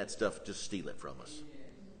that stuff just steal it from us.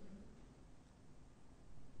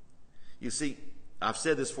 You see, I've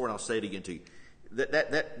said this before and I'll say it again to you.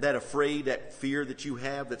 That afraid, that fear that you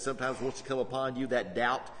have that sometimes wants to come upon you, that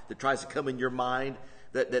doubt that tries to come in your mind,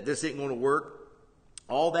 that this ain't going to work,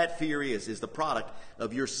 all that fear is the product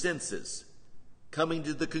of your senses coming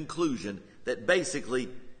to the conclusion that basically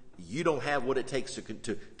you don't have what it takes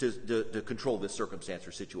to control this circumstance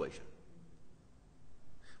or situation.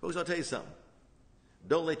 Folks, I'll tell you something.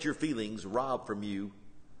 Don't let your feelings rob from you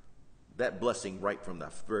that blessing right from the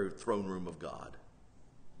very throne room of God.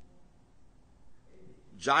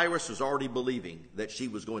 Jairus was already believing that she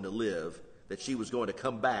was going to live, that she was going to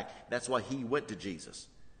come back. That's why he went to Jesus.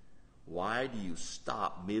 Why do you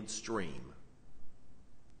stop midstream,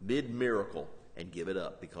 mid-miracle, and give it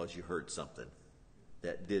up because you heard something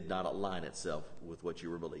that did not align itself with what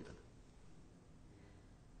you were believing?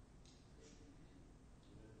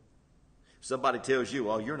 Somebody tells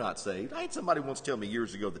you, oh, you're not saved. I had somebody once tell me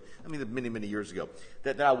years ago, many years ago,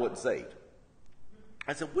 that I wasn't saved.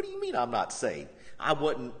 I said, what do you mean I'm not saved? I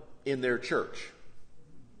wasn't in their church.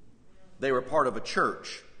 They were part of a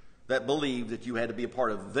church that believed that you had to be a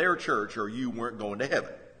part of their church or you weren't going to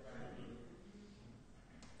heaven.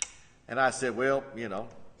 And I said, well,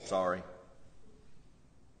 sorry.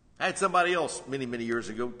 I had somebody else many years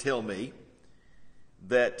ago tell me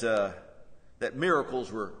that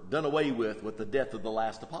miracles were done away with the death of the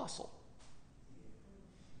last apostle.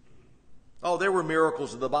 Oh, there were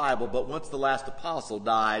miracles in the Bible, but once the last apostle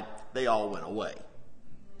died, they all went away.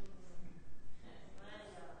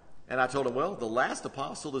 And I told him, well, the last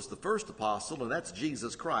apostle is the first apostle, and that's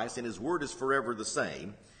Jesus Christ, and his word is forever the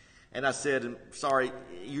same. And I said, sorry,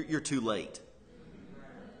 you're too late.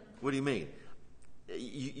 What do you mean?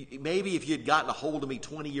 Maybe if you had gotten a hold of me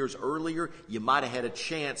 20 years earlier, you might have had a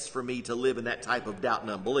chance for me to live in that type of doubt and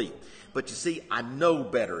unbelief. But you see, I know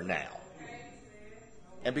better now.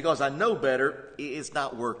 And because I know better, it's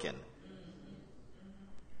not working.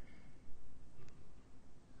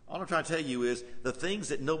 All I'm trying to tell you is the things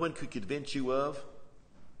that no one could convince you of,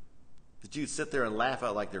 that you'd sit there and laugh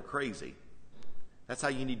out like they're crazy. That's how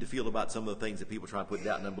you need to feel about some of the things that people try to put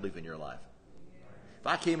doubt and unbelief in your life. If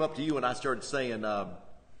I came up to you and I started saying,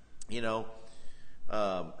 hey,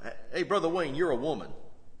 Brother Wayne, you're a woman.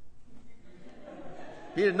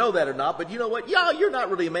 He didn't know that or not, but you know what? Yeah, you're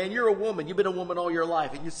not really a man. You're a woman. You've been a woman all your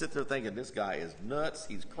life. And you sit there thinking, this guy is nuts.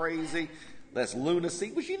 He's crazy. That's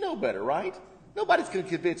lunacy. But you know better, right? Nobody's going to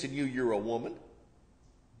convince you you're a woman.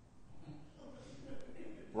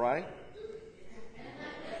 Right?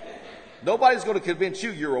 Nobody's going to convince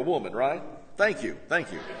you you're a woman, right? Thank you.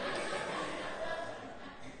 Thank you.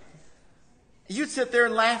 You'd sit there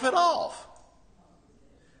and laugh it off.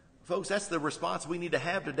 Folks, that's the response we need to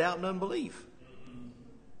have to doubt and unbelief.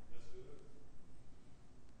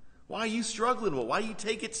 Why are you struggling with it? Why do you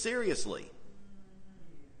take it seriously?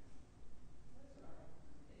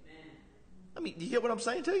 I mean, do you get what I'm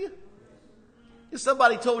saying to you? If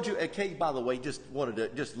somebody told you, okay, by the way, just wanted to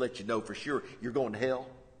just let you know for sure you're going to hell,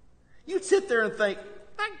 you'd sit there and think,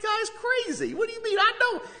 that guy's crazy. What do you mean? I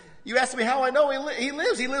know. You ask me how I know he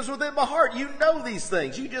lives. He lives within my heart. You know these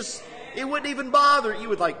things. It wouldn't even bother. You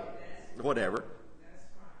would like, whatever.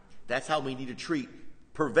 That's how we need to treat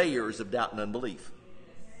purveyors of doubt and unbelief.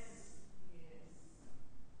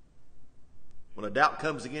 When a doubt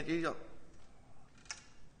comes against you,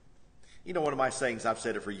 you know one of my sayings, I've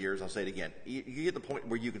said it for years, I'll say it again. You get to the point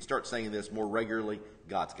where you can start saying this more regularly.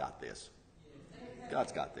 God's got this.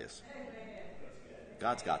 God's got this.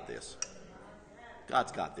 God's got this.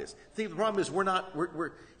 God's got this. See, the problem is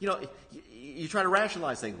we're you try to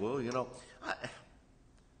rationalize things. Well,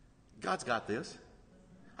 God's got this.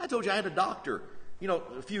 I told you I had a doctor,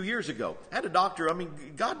 a few years ago. I had a doctor,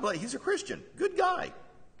 God bless, he's a Christian, good guy.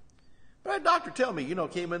 But I had a doctor tell me,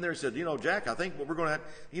 came in there and said, Jack, I think what we're going to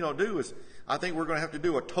have, do is, I think we're going to have to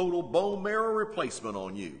do a total bone marrow replacement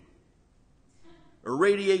on you.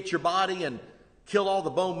 Irradiate your body and kill all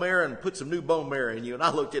the bone marrow and put some new bone marrow in you. And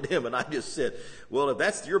I looked at him and I just said, well, if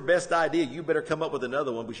that's your best idea, you better come up with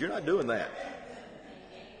another one, but you're not doing that.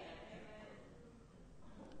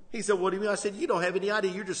 He said, what do you mean? I said, you don't have any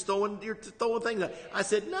idea. You're throwing things out. I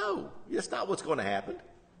said, no, that's not what's going to happen.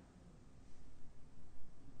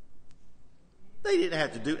 They didn't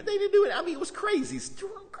have to do it. They didn't do it. It was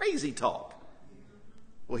crazy talk.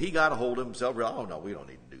 Well, he got a hold of himself. Oh, no, we don't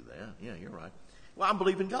need to do that. Yeah, you're right. Well, I'm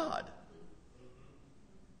believing God.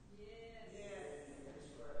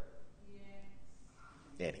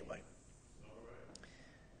 Anyway,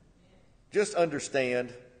 just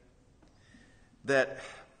understand that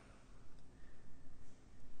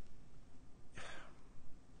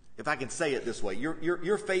if I can say it this way,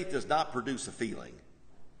 your faith does not produce a feeling.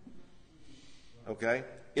 Okay?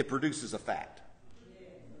 It produces a fact.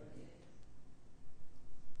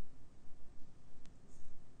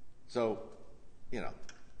 So,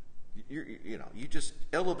 you just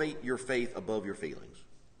elevate your faith above your feelings.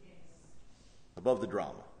 Above the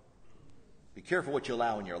drama. Be careful what you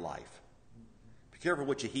allow in your life. Be careful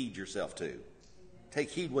what you heed yourself to. Take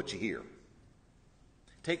heed what you hear.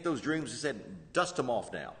 Take those dreams and said, dust them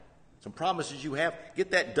off now. Some promises you have,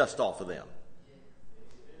 get that dust off of them.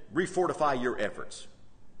 Refortify your efforts.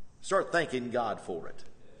 Start thanking God for it.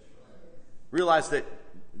 Realize that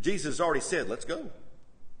Jesus already said, let's go.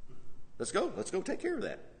 Let's go. Let's go take care of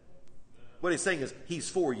that. What he's saying is, he's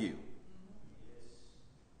for you.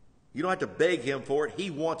 You don't have to beg him for it. He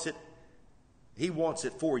wants it. He wants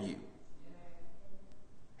it for you.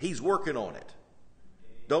 He's working on it.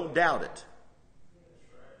 Don't doubt it.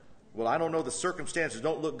 Well, I don't know, the circumstances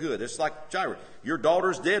don't look good. It's like Jairus. Your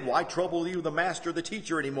daughter's dead. Why trouble you, the master, the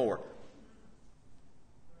teacher, anymore?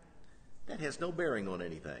 That has no bearing on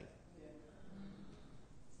anything.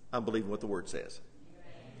 I'm believing what the word says.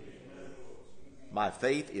 My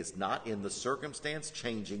faith is not in the circumstance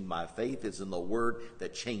changing. My faith is in the word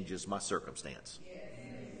that changes my circumstance.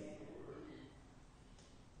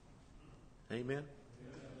 Amen.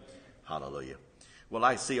 Hallelujah. Well,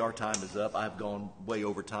 I see our time is up. I've gone way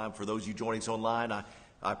over time. For those of you joining us online, I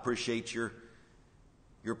appreciate your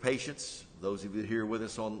patience. Those of you here with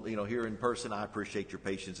us on, here in person, I appreciate your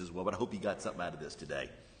patience as well. But I hope you got something out of this today.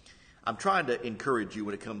 I'm trying to encourage you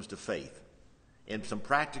when it comes to faith. in some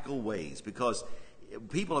practical ways, because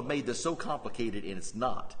people have made this so complicated, and it's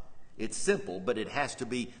not. It's simple, but it has to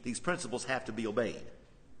be, these principles have to be obeyed.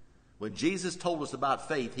 When Jesus told us about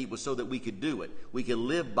faith, he was so that we could do it. We could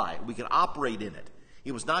live by it. We could operate in it.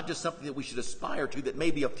 It was not just something that we should aspire to, that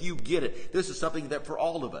maybe a few get it. This is something that for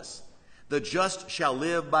all of us. The just shall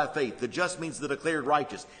live by faith. The just means the declared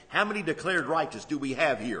righteous. How many declared righteous do we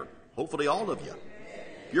have here? Hopefully all of you.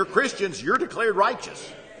 If you're Christians, you're declared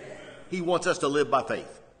righteous. He wants us to live by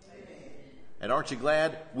faith. And aren't you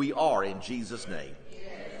glad? We are, in Jesus' name.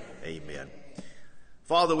 Amen.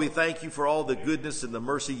 Father, we thank you for all the goodness and the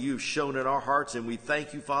mercy you've shown in our hearts, and we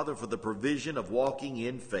thank you, Father, for the provision of walking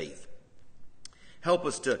in faith. Help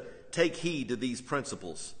us to take heed to these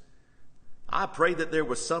principles. I pray that there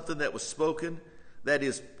was something that was spoken that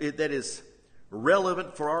is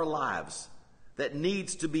relevant for our lives, that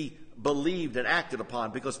needs to be believed and acted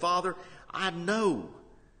upon, because, Father, I know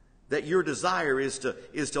that your desire is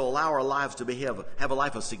to allow our lives to have a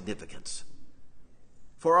life of significance,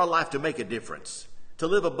 for our life to make a difference, to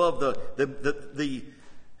live above the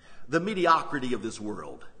mediocrity of this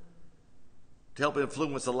world, to help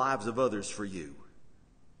influence the lives of others for you.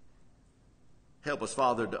 Help us,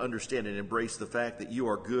 Father, to understand and embrace the fact that you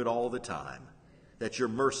are good all the time, that your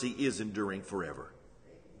mercy is enduring forever.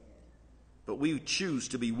 But we choose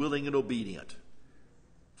to be willing and obedient.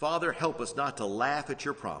 Father, help us not to laugh at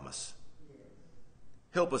your promise.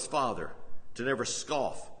 Help us, Father, to never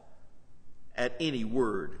scoff at any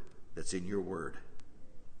word that's in your word.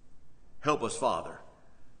 Help us, Father,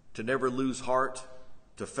 to never lose heart,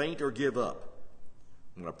 to faint or give up.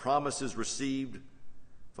 When a promise is received,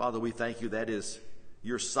 Father, we thank you that is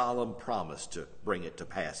your solemn promise to bring it to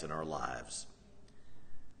pass in our lives.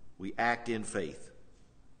 We act in faith.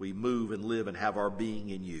 We move and live and have our being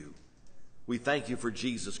in you. We thank you for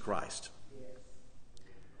Jesus Christ.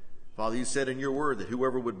 Father, you said in your word that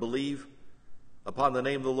whoever would believe upon the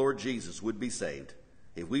name of the Lord Jesus would be saved.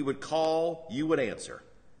 If we would call, you would answer.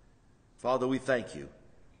 Father, we thank you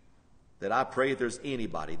that I pray if there's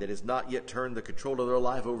anybody that has not yet turned the control of their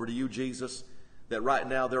life over to you, Jesus, that right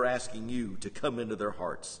now they're asking you to come into their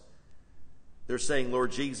hearts. They're saying,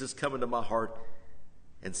 Lord Jesus, come into my heart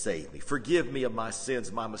and save me. Forgive me of my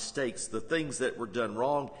sins, my mistakes, the things that were done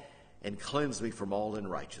wrong, and cleanse me from all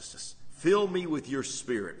unrighteousness. Fill me with your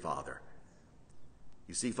Spirit, Father.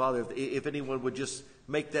 You see, Father, if anyone would just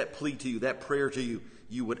make that plea to you, that prayer to you,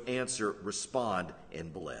 you would answer, respond,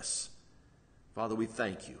 and bless. Father, we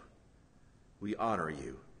thank you. We honor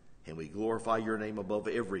you, and we glorify your name above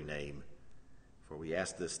every name. For we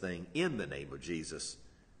ask this thing in the name of Jesus.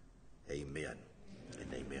 Amen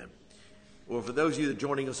and amen. Well, for those of you that are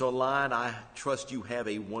joining us online, I trust you have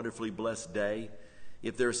a wonderfully blessed day.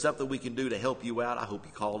 If there's something we can do to help you out, I hope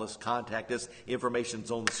you call us, contact us.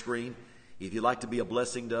 Information's on the screen. If you'd like to be a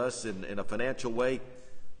blessing to us in a financial way,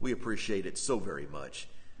 we appreciate it so very much.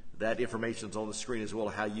 That information's on the screen as well,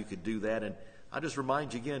 how you could do that. And I just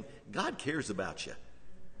remind you again, God cares about you.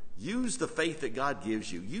 Use the faith that God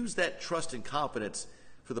gives you. Use that trust and confidence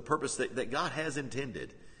for the purpose that God has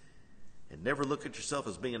intended. And never look at yourself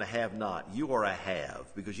as being a have-not. You are a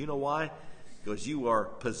have. Because you know why? Because you are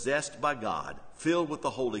possessed by God, filled with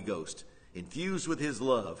the Holy Ghost, infused with his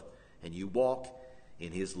love, and you walk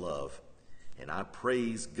in his love. And I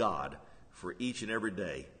praise God for each and every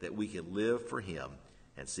day that we can live for him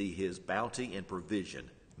and see his bounty and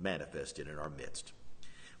provision manifested in our midst.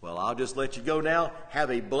 Well, I'll just let you go now.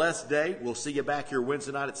 Have a blessed day. We'll see you back here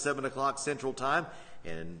Wednesday night at 7 o'clock Central Time.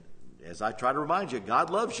 And as I try to remind you, God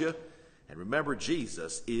loves you. And remember,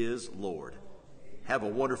 Jesus is Lord. Have a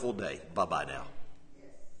wonderful day. Bye-bye now.